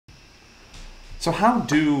So how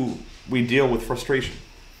do we deal with frustration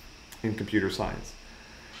in computer science?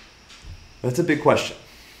 That's a big question.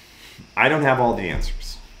 I don't have all the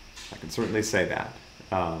answers. I can certainly say that.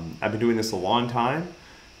 I've been doing this a long time.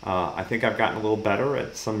 I think I've gotten a little better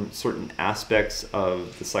at some certain aspects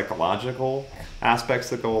of the psychological aspects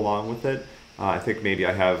that go along with it. I think maybe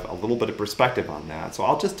I have a little bit of perspective on that. So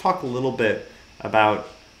I'll just talk a little bit about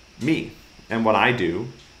me and what I do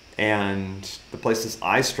and the places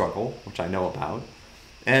I struggle, which I know about.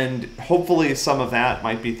 And hopefully some of that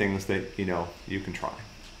might be things that, you can try.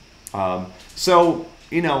 So,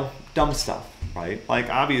 dumb stuff, right? Like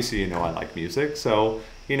obviously, I like music. So,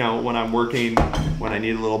 when I'm working, when I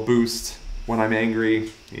need a little boost, when I'm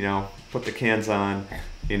angry, put the cans on,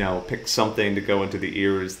 pick something to go into the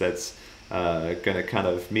ears that's going to kind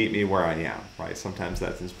of meet me where I am, right? Sometimes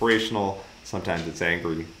that's inspirational, sometimes it's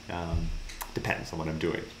angry. Depends on what I'm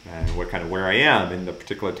doing and what kind of where I am in the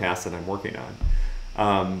particular task that I'm working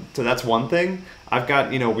on. So that's one thing. I've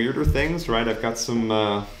got, weirder things, right? I've got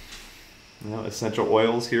some, essential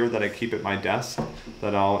oils here that I keep at my desk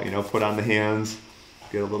that I'll, put on the hands,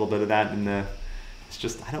 get a little bit of that in the, it's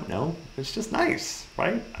just, I don't know, it's just nice,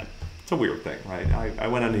 right? It's a weird thing, right? I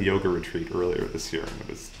went on a yoga retreat earlier this year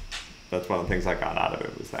and that's one of the things I got out of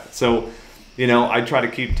it was that. So, I try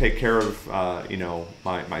to take care of,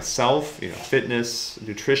 myself, fitness,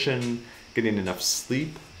 nutrition, getting enough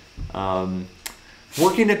sleep,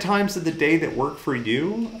 working at times of the day that work for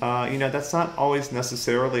you. That's not always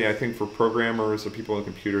necessarily, I think, for programmers or people in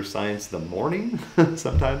computer science, the morning.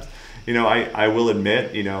 Sometimes, I will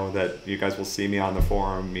admit, that you guys will see me on the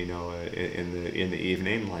forum, in the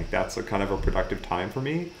evening. Like that's a kind of a productive time for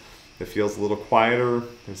me. It feels a little quieter.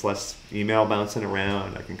 There's less email bouncing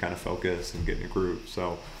around. I can kind of focus and get in a groove.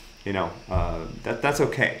 So, that's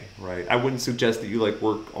okay, right? I wouldn't suggest that you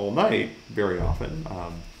work all night very often.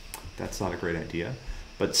 That's not a great idea.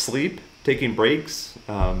 But sleep, taking breaks,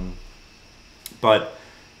 but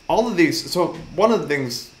all of these. So one of the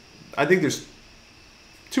things, I think there's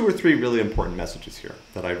 2 or 3 really important messages here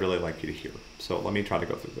that I'd really like you to hear. So let me try to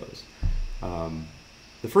go through those.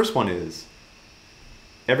 The first one is,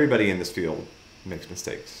 everybody in this field makes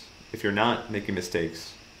mistakes. If you're not making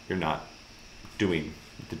mistakes, you're not doing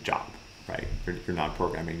the job, right? You're not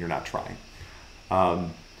programming, you're not trying.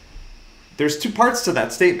 There's 2 parts to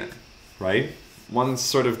that statement, right? One's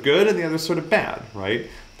sort of good and the other's sort of bad, right?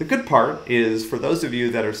 The good part is for those of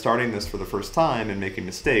you that are starting this for the first time and making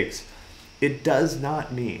mistakes, it does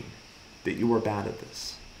not mean that you are bad at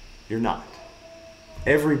this. You're not.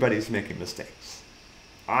 Everybody's making mistakes.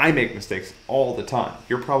 I make mistakes all the time.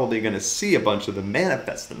 You're probably going to see a bunch of them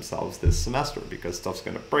manifest themselves this semester because stuff's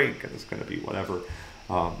going to break and it's going to be whatever.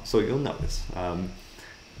 So you'll notice.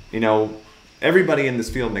 Everybody in this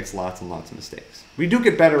field makes lots and lots of mistakes. We do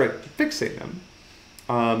get better at fixing them.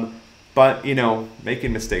 But,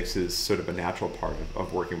 making mistakes is sort of a natural part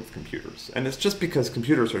of working with computers. And it's just because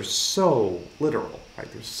computers are so literal, right?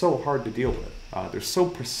 They're so hard to deal with. They're so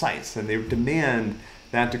precise and they demand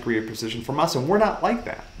that degree of precision from us, and we're not like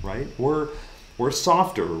that, right? We're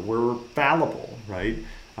softer, we're fallible, right?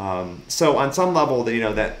 So on some level,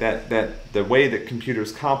 that the way that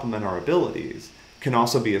computers complement our abilities can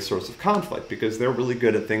also be a source of conflict because they're really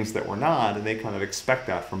good at things that we're not, and they kind of expect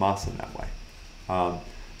that from us in that way.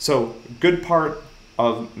 So good part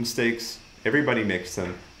of mistakes, everybody makes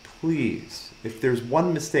them. Please, if there's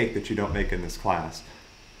one mistake that you don't make in this class,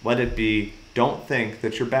 let it be, don't think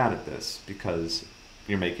that you're bad at this because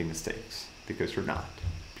you're making mistakes, because you're not,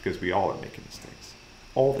 because we all are making mistakes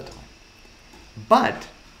all the time. But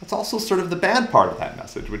that's also sort of the bad part of that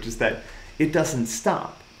message, which is that it doesn't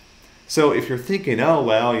stop. So if you're thinking, oh,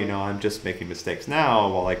 well, I'm just making mistakes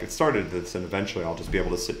now while I get started this, and eventually I'll just be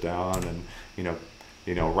able to sit down and,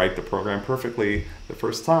 write the program perfectly the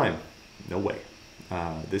first time. No way.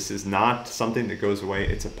 This is not something that goes away.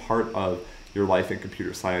 It's a part of your life in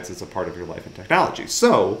computer science. It's a part of your life in technology.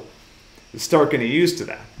 So start getting used to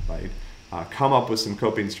that, right? Come up with some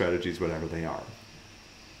coping strategies, whatever they are,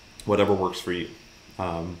 whatever works for you.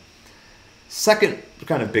 Second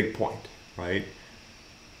kind of big point, right?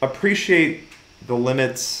 Appreciate the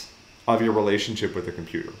limits of your relationship with the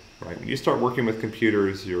computer, right? When you start working with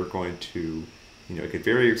computers, you're going to, get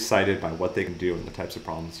very excited by what they can do and the types of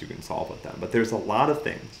problems you can solve with them. But there's a lot of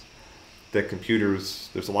things that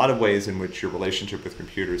there's a lot of ways in which your relationship with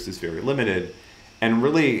computers is very limited. And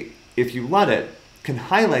really, if you let it, can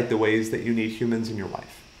highlight the ways that you need humans in your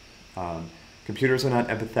life. Computers are not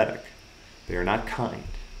empathetic. They are not kind.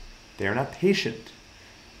 They are not patient.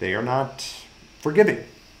 They are not forgiving.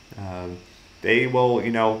 They will,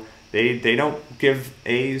 they don't give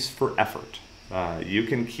A's for effort. You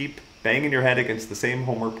can keep banging your head against the same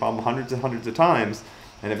homework problem hundreds and hundreds of times,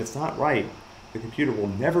 and if it's not right, the computer will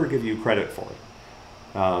never give you credit for it.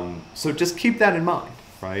 So just keep that in mind,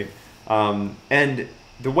 right? And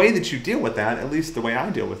the way that you deal with that, at least the way I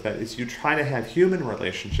deal with that, is you try to have human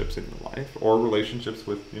relationships in your life, or relationships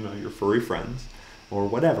with, you know, your furry friends, or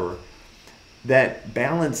whatever, that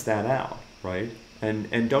balance that out, right?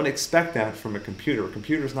 And don't expect that from a computer. A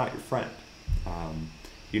computer's not your friend.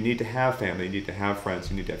 You need to have family, you need to have friends,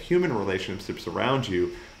 you need to have human relationships around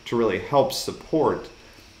you to really help support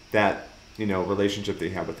that, you know, relationship that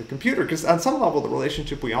you have with the computer. Because on some level, the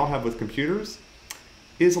relationship we all have with computers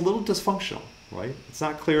is a little dysfunctional, right? It's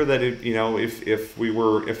not clear that it, you know, if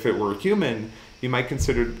it were human, you might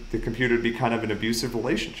consider the computer to be kind of an abusive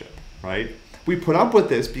relationship, right? We put up with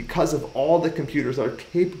this because of all the computers are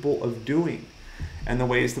capable of doing and the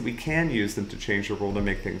ways that we can use them to change the world and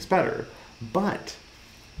make things better. But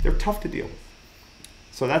they're tough to deal with.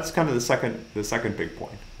 So that's kind of the second big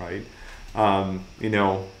point, right? You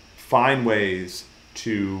know, find ways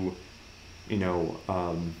to, you know,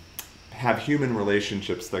 have human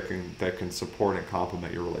relationships that can support and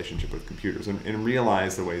complement your relationship with computers, and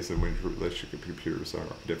realize the ways in which your relationship with computers are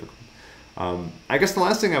difficult. I guess the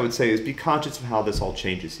last thing I would say is be conscious of how this all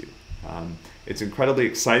changes you. It's incredibly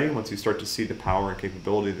exciting once you start to see the power and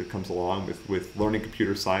capability that comes along with learning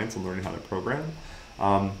computer science and learning how to program.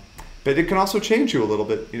 But it can also change you a little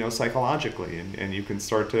bit, you know, psychologically, and you can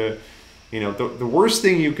start to, you know, the worst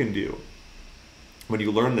thing you can do when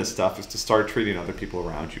you learn this stuff is to start treating other people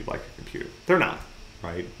around you like a computer. They're not,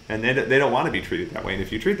 right? And they don't want to be treated that way. And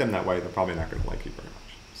if you treat them that way, they're probably not going to like you very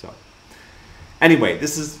much. So anyway,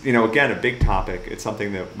 this is, you know, again, a big topic. It's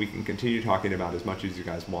something that we can continue talking about as much as you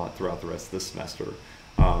guys want throughout the rest of this semester.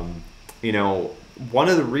 You know, one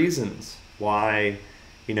of the reasons why,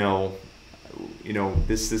 you know,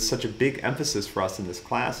 this is such a big emphasis for us in this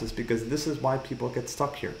class is because this is why people get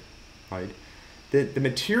stuck here, right? The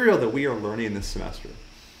material that we are learning this semester,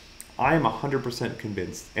 I am 100%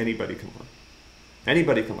 convinced anybody can learn.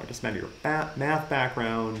 Anybody can learn. Doesn't matter your math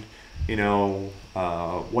background, you know,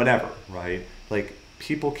 whatever, right? Like,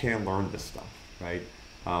 people can learn this stuff, right?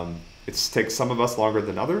 It takes some of us longer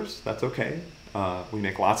than others. That's okay. We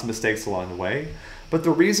make lots of mistakes along the way. But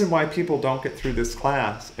the reason why people don't get through this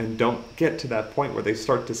class and don't get to that point where they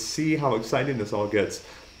start to see how exciting this all gets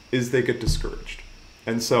is they get discouraged.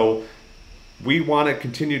 And so we want to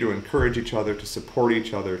continue to encourage each other, to support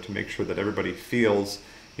each other, to make sure that everybody feels,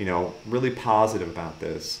 you know, really positive about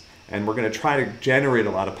this. And we're going to try to generate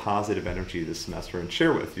a lot of positive energy this semester and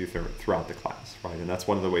share with you throughout the class, right? And that's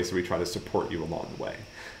one of the ways that we try to support you along the way.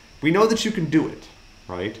 We know that you can do it,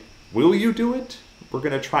 right? Will you do it? We're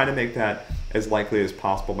going to try to make that as likely as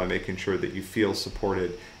possible by making sure that you feel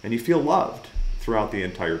supported and you feel loved throughout the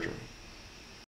entire journey.